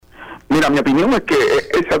Mira, mi opinión es que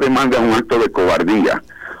esa demanda es un acto de cobardía,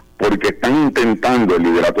 porque están intentando el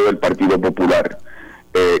liderato del Partido Popular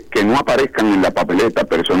que no aparezcan en la papeleta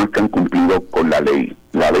personas que han cumplido con la ley.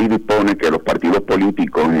 La ley dispone que los partidos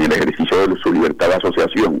políticos, en el ejercicio de su libertad de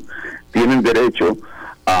asociación, tienen derecho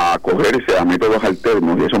a acogerse a métodos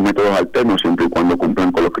alternos, y esos métodos alternos, siempre y cuando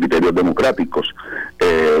cumplan con los criterios democráticos,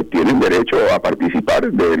 tienen derecho a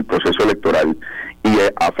participar del proceso electoral. Y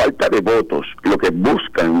a falta de votos, lo que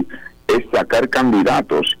buscan es sacar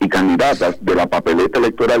candidatos y candidatas de la papeleta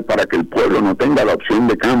electoral para que el pueblo no tenga la opción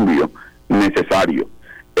de cambio necesario.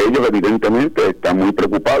 Ellos evidentemente están muy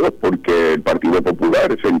preocupados porque el Partido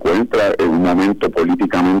Popular se encuentra en un momento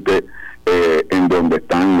políticamente en donde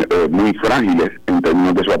están muy frágiles en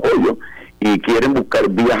términos de su apoyo, y quieren buscar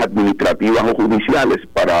vías administrativas o judiciales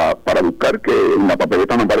para buscar que en la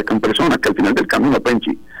papeleta no aparezcan personas, que al final del camino,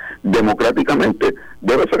 Penchi, democráticamente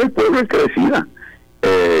debe ser el pueblo el que decida.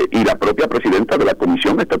 Y la propia presidenta de la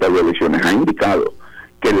Comisión Estatal de Elecciones ha indicado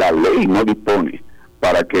que la ley no dispone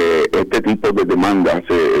para que este tipo de demanda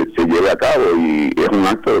se lleve a cabo, y es un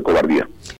acto de cobardía.